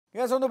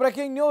ಒಂದು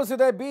breaking news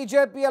ಇದೆ.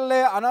 ಬಿಜೆಪಿಯಲ್ಲೇ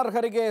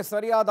ಅನರ್ಹರಿಗೆ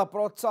ಸರಿಯಾದ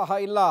ಪ್ರೋತ್ಸಾಹ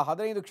ಇಲ್ಲ.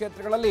 15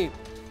 ಕ್ಷೇತ್ರಗಳಲ್ಲಿ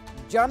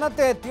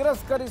ಜನತೆ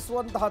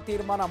ತಿರಸ್ಕರಿಸುವಂತಹ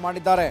ತೀರ್ಮಾನ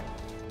ಮಾಡಿದ್ದಾರೆ.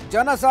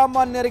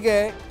 ಜನಸಾಮಾನ್ಯರಿಗೆ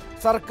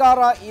ಸರ್ಕಾರ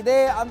ಇದೆ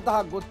ಅಂತಹ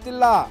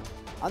ಗೊತ್ತಿಲ್ಲ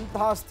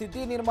ಅಂತಹ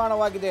ಸ್ಥಿತಿ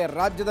ನಿರ್ಮಾಣವಾಗಿದೆ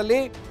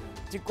ರಾಜ್ಯದಲ್ಲಿ.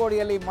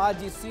 ಚಿಕ್ಕೋಡಿಯಲ್ಲಿ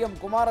ಮಾಜಿ ಸಿಎಂ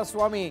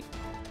ಕುಮಾರಸ್ವಾಮಿ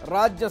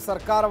ರಾಜ್ಯ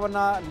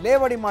ಸರ್ಕಾರವನ್ನು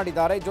ಲೇವಡಿ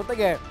ಮಾಡಿದ್ದಾರೆ.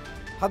 ಜೊತೆಗೆ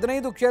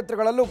 15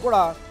 ಕ್ಷೇತ್ರಗಳಲ್ಲೂ ಕೂಡ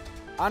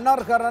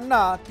ಅನರ್ಹರನ್ನ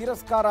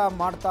ತಿರಸ್ಕಾರ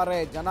ಮಾಡ್ತಾರೆ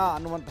ಜನ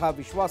ಅನ್ನುವಂತಹ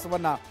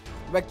ವಿಶ್ವಾಸವನ್ನು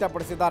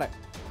ವ್ಯಕ್ತಪಡಿಸಿದ್ದಾರೆ.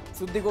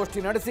 ಸುದ್ದಿಗೋಷ್ಠಿ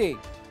ನಡೆಸಿ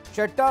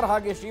ಶೆಟ್ಟರ್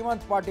ಹಾಗೆ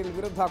ಶ್ರೀಮಂತ್ ಪಾಟೀಲ್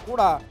ವಿರುದ್ಧ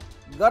ಕೂಡ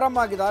ಗರಂ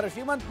ಆಗಿದ್ದಾರೆ.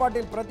 ಶ್ರೀಮಂತ್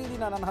ಪಾಟೀಲ್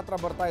ಪ್ರತಿದಿನ ನನ್ನ ಹತ್ರ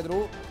ಬರ್ತಾ ಇದ್ರು,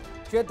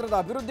 ಕ್ಷೇತ್ರದ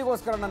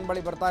ಅಭಿವೃದ್ಧಿಗೋಸ್ಕರ ನನ್ನ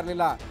ಬಳಿ ಬರ್ತಾ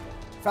ಇರಲಿಲ್ಲ,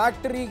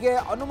 ಫ್ಯಾಕ್ಟರಿಗೆ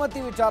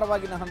ಅನುಮತಿ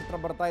ವಿಚಾರವಾಗಿ ನನ್ನ ಹತ್ರ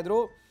ಬರ್ತಾ ಇದ್ರು.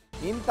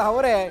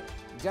 ಇಂತಹವರೇ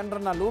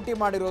ಜನರನ್ನ ಲೂಟಿ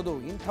ಮಾಡಿರೋದು,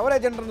 ಇಂಥವರೇ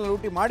ಜನರನ್ನ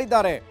ಲೂಟಿ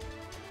ಮಾಡಿದ್ದಾರೆ.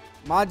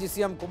 ಮಾಜಿ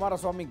ಸಿಎಂ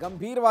ಕುಮಾರಸ್ವಾಮಿ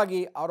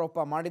ಗಂಭೀರವಾಗಿ ಆರೋಪ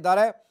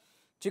ಮಾಡಿದ್ದಾರೆ.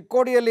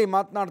 ಚಿಕ್ಕೋಡಿಯಲ್ಲಿ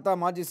ಮಾತನಾಡ್ತಾ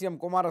ಮಾಜಿ ಸಿಎಂ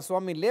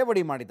ಕುಮಾರಸ್ವಾಮಿ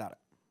ಲೇವಡಿ ಮಾಡಿದ್ದಾರೆ.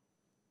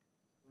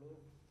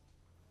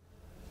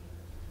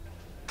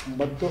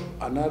 ಮತ್ತು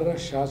ಅನರ್ಹ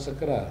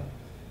ಶಾಸಕರ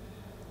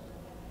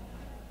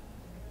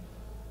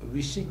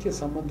ವಿಷಯಕ್ಕೆ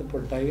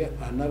ಸಂಬಂಧಪಟ್ಟಾಗೆ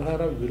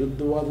ಅನರ್ಹರ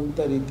ವಿರುದ್ಧವಾದಂಥ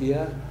ರೀತಿಯ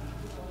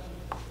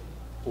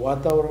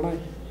ವಾತಾವರಣ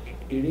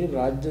ಇಡೀ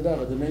ರಾಜ್ಯದ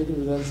 15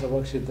 ವಿಧಾನಸಭಾ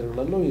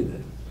ಕ್ಷೇತ್ರಗಳಲ್ಲೂ ಇದೆ.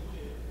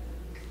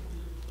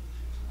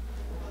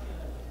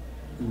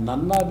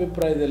 ನನ್ನ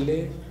ಅಭಿಪ್ರಾಯದಲ್ಲಿ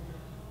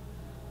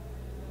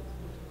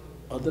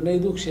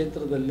 15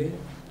 ಕ್ಷೇತ್ರದಲ್ಲಿ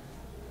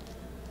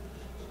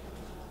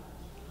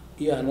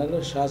ಈ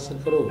ಅನರ್ಹ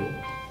ಶಾಸಕರು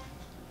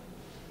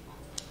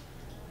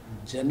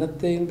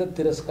ಜನತೆಯಿಂದ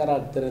ತಿರಸ್ಕಾರ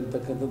ಆಗ್ತಾರೆ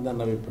ಅಂತಕ್ಕಂಥದ್ದು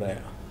ನನ್ನ ಅಭಿಪ್ರಾಯ.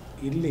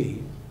 ಇಲ್ಲಿ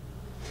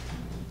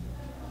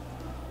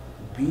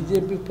ಬಿ ಜೆ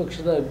ಪಿ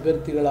ಪಕ್ಷದ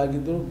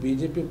ಅಭ್ಯರ್ಥಿಗಳಾಗಿದ್ದರು, ಬಿ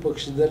ಜೆ ಪಿ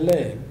ಪಕ್ಷದಲ್ಲೇ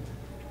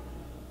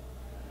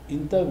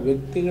ಇಂಥ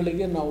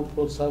ವ್ಯಕ್ತಿಗಳಿಗೆ ನಾವು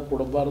ಪ್ರೋತ್ಸಾಹ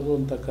ಕೊಡಬಾರ್ದು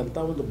ಅಂತಕ್ಕಂಥ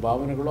ಒಂದು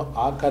ಭಾವನೆಗಳು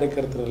ಆ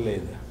ಕಾರ್ಯಕರ್ತರಲ್ಲೇ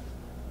ಇದೆ.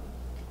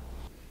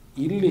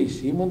 ಇಲ್ಲಿ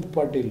ಶ್ರೀಮಂತ್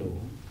ಪಾಟೀಲು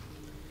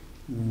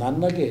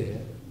ನನಗೆ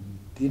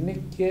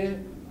ದಿನಕ್ಕೆ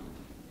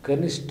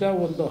ಕನಿಷ್ಠ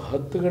ಒಂದು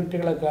 10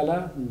 ಗಂಟೆಗಳ ಕಾಲ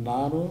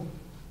ನಾನು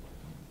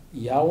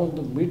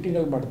ಯಾವೊಂದು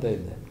ಮೀಟಿಂಗಲ್ಲಿ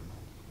ಮಾಡ್ತಾಯಿದ್ದೆ,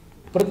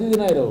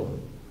 ಪ್ರತಿದಿನ ಇರೋರು,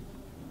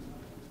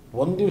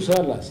 ಒಂದು ದಿವಸ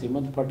ಅಲ್ಲ.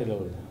 ಶ್ರೀಮಂತ್ ಪಾಟೀಲ್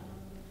ಅವರು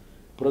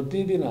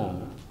ಪ್ರತಿದಿನ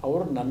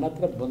ಅವರು ನನ್ನ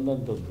ಹತ್ರ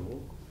ಬಂದಂಥದ್ದು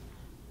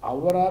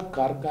ಅವರ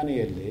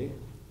ಕಾರ್ಖಾನೆಯಲ್ಲಿ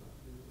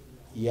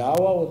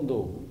ಯಾವ ಒಂದು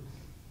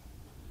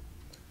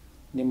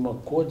ನಿಮ್ಮ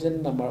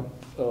ಕೋಜನ್ನ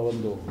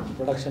ಒಂದು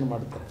ಪ್ರೊಡಕ್ಷನ್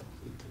ಮಾಡ್ತಾರೆ,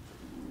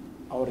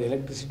 ಅವರು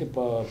ಎಲೆಕ್ಟ್ರಿಸಿಟಿ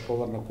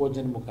ಪವರ್ನ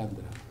ಕೋಜನ್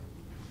ಮುಖಾಂತರ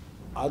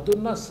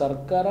ಅದನ್ನು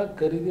ಸರ್ಕಾರ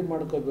ಖರೀದಿ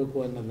ಮಾಡ್ಕೋಬೇಕು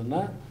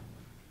ಅನ್ನೋದನ್ನು,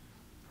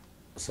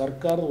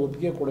 ಸರ್ಕಾರದ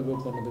ಒಪ್ಪಿಗೆ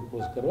ಕೊಡಬೇಕು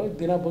ಅನ್ನೋದಕ್ಕೋಸ್ಕರವಾಗಿ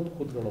ದಿನ ಬಂದು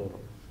ಕೂತ್ಕೊಳ್ಳೋರು.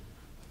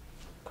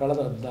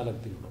 ಕಳೆದ 14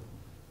 ತಿಂಗಳು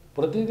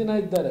ಪ್ರತಿದಿನ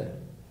ಇದ್ದಾರೆ.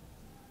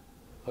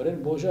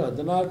 ಅವರೇನು ಬಹುಶಃ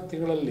 14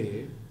 ತಿಂಗಳಲ್ಲಿ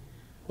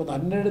ಒಂದು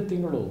 12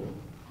 ತಿಂಗಳು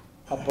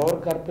ಆ ಪವರ್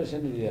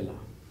ಕಾರ್ಪೊರೇಷನ್ ಇದೆಯಲ್ಲ,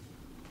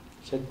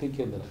 ಶಕ್ತಿ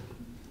ಕೇಂದ್ರ,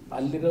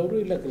 ಅಲ್ಲಿರೋರು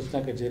ಇಲ್ಲ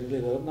ಕೃಷ್ಣ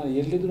ಕಚೇರಿಲಿರೋರು, ನಾನು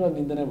ಎಲ್ಲಿದ್ದರೂ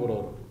ಅಲ್ಲಿಂದನೇ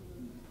ಬರೋರು.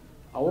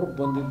 ಅವರು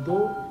ಬಂದಿದ್ದು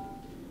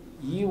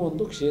ಈ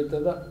ಒಂದು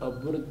ಕ್ಷೇತ್ರದ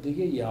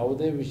ಅಭಿವೃದ್ಧಿಗೆ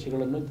ಯಾವುದೇ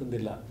ವಿಷಯಗಳನ್ನು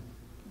ತಂದಿಲ್ಲ.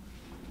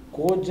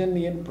 ಕೋಜನ್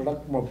ಏನು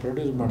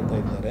ಪ್ರೊಡ್ಯೂಸ್ ಮಾಡ್ತಾ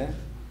ಇದ್ದಾರೆ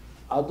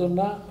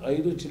ಅದನ್ನು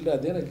 5 ಚಿಲ್ಲರೆ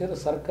ಅದೇನಕ್ಕೆ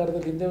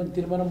ಸರ್ಕಾರದಲ್ಲಿ ಹಿಂದೆ ಒಂದು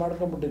ತೀರ್ಮಾನ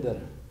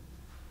ಮಾಡ್ಕೊಂಡ್ಬಿಟ್ಟಿದ್ದಾರೆ.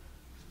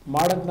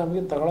 ಮಾಡೋಕ್ಕೆ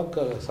ನಮಗೆ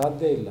ತಗೊಳಕ್ಕೆ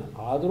ಸಾಧ್ಯ ಇಲ್ಲ.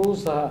 ಆದರೂ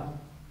ಸಹ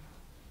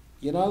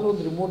ಏನಾದರೂ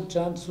ಒಂದು ರಿಮೋಟ್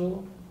ಚಾನ್ಸು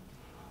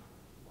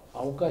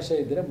ಅವಕಾಶ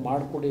ಇದ್ದರೆ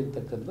ಮಾಡಿಕೊಡಿ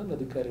ಅಂತಕ್ಕಂಥ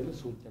ಅಧಿಕಾರಿಗಳು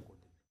ಸೂಚನೆ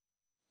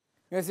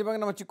ಕೊಟ್ಟಿದ್ದಾರೆ. ಇವಾಗ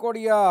ನಮ್ಮ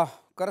ಚಿಕ್ಕೋಡಿಯ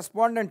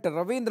ಕರೆಸ್ಪಾಂಡೆಂಟ್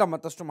ರವೀಂದ್ರ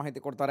ಮತ್ತಷ್ಟು ಮಾಹಿತಿ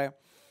ಕೊಡ್ತಾರೆ.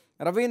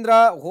 ರವೀಂದ್ರ,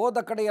 ಹೋದ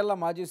ಕಡೆಯೆಲ್ಲ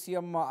ಮಾಜಿ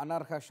ಸಿಎಂ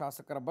ಅನರ್ಹ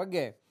ಶಾಸಕರ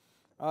ಬಗ್ಗೆ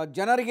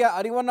ಜನರಿಗೆ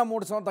ಅರಿವನ್ನು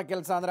ಮೂಡಿಸುವಂಥ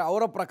ಕೆಲಸ ಅಂದರೆ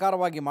ಅವರ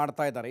ಪ್ರಕಾರವಾಗಿ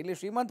ಮಾಡ್ತಾ ಇದ್ದಾರೆ. ಇಲ್ಲಿ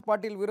ಶ್ರೀಮಂತ್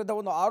ಪಾಟೀಲ್ ವಿರುದ್ಧ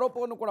ಒಂದು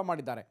ಆರೋಪವನ್ನು ಕೂಡ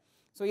ಮಾಡಿದ್ದಾರೆ.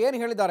 ಸೊ ಏನು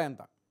ಹೇಳಿದ್ದಾರೆ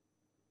ಅಂತ?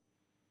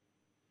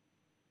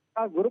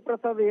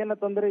 ಗುರುಪ್ರಸಾದ್,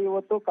 ಏನಂತಂದ್ರೆ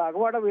ಇವತ್ತು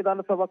ಕಾಗವಾಡ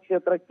ವಿಧಾನಸಭಾ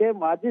ಕ್ಷೇತ್ರಕ್ಕೆ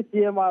ಮಾಜಿ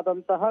ಸಿಎಂ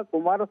ಆದಂತಹ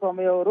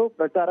ಕುಮಾರಸ್ವಾಮಿ ಅವರು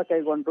ಪ್ರಚಾರ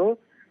ಕೈಗೊಂಡ್ರು.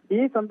 ಈ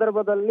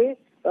ಸಂದರ್ಭದಲ್ಲಿ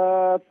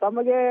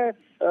ತಮಗೆ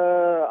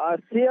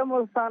ಸಿಎಂ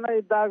ಸ್ಥಾನ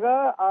ಇದ್ದಾಗ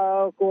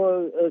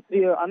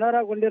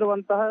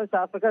ಅನರ್ಹಗೊಂಡಿರುವಂತಹ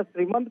ಶಾಸಕ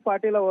ಶ್ರೀಮಂತ್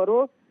ಪಾಟೀಲ್ ಅವರು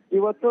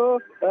ಇವತ್ತು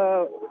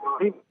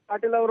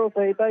ಪಾಟೀಲ್ ಅವರು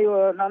ಸಹಿತ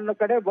ನನ್ನ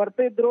ಕಡೆ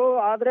ಬರ್ತಿದ್ರು,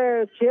 ಆದ್ರೆ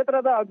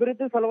ಕ್ಷೇತ್ರದ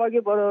ಅಭಿವೃದ್ಧಿ ಸಲುವಾಗಿ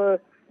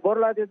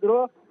ಬರಲಾದಿದ್ರು.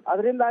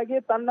 ಅದರಿಂದಾಗಿ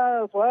ತನ್ನ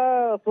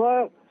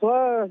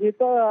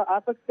ಸ್ವಹಿತ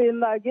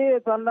ಆಸಕ್ತಿಯಿಂದಾಗಿ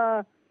ತನ್ನ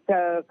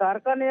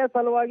ಕಾರ್ಖಾನೆಯ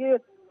ಸಲುವಾಗಿ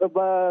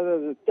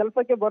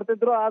ಕೆಲಸಕ್ಕೆ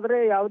ಬರ್ತಿದ್ರು. ಆದ್ರೆ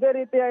ಯಾವುದೇ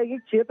ರೀತಿಯಾಗಿ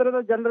ಕ್ಷೇತ್ರದ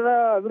ಜನರ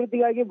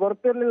ಅಭಿವೃದ್ಧಿಗಾಗಿ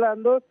ಬರ್ತಿರ್ಲಿಲ್ಲ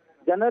ಎಂದು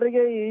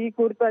ಜನರಿಗೆ ಈ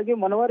ಕುರಿತಾಗಿ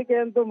ಮನವರಿಕೆ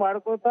ಅಂತೂ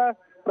ಮಾಡ್ಕೋತಾ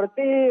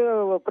ಪ್ರತಿ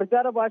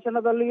ಪ್ರಚಾರ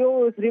ಭಾಷಣದಲ್ಲಿಯೂ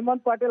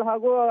ಶ್ರೀಮಂತ್ ಪಾಟೀಲ್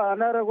ಹಾಗೂ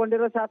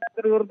ಅನರ್ಹಗೊಂಡಿರೋ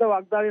ಶಾಸಕರ ವಿರುದ್ಧ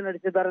ವಾಗ್ದಾಳಿ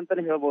ನಡೆಸಿದ್ದಾರೆ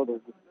ಅಂತಾನೆ ಹೇಳ್ಬೋದು.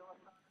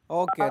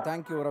 ಓಕೆ,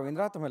 ಥ್ಯಾಂಕ್ ಯು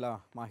ರವೀಂದ್ರ ತಮ್ಮೆಲ್ಲ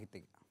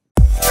ಮಾಹಿತಿಗೆ.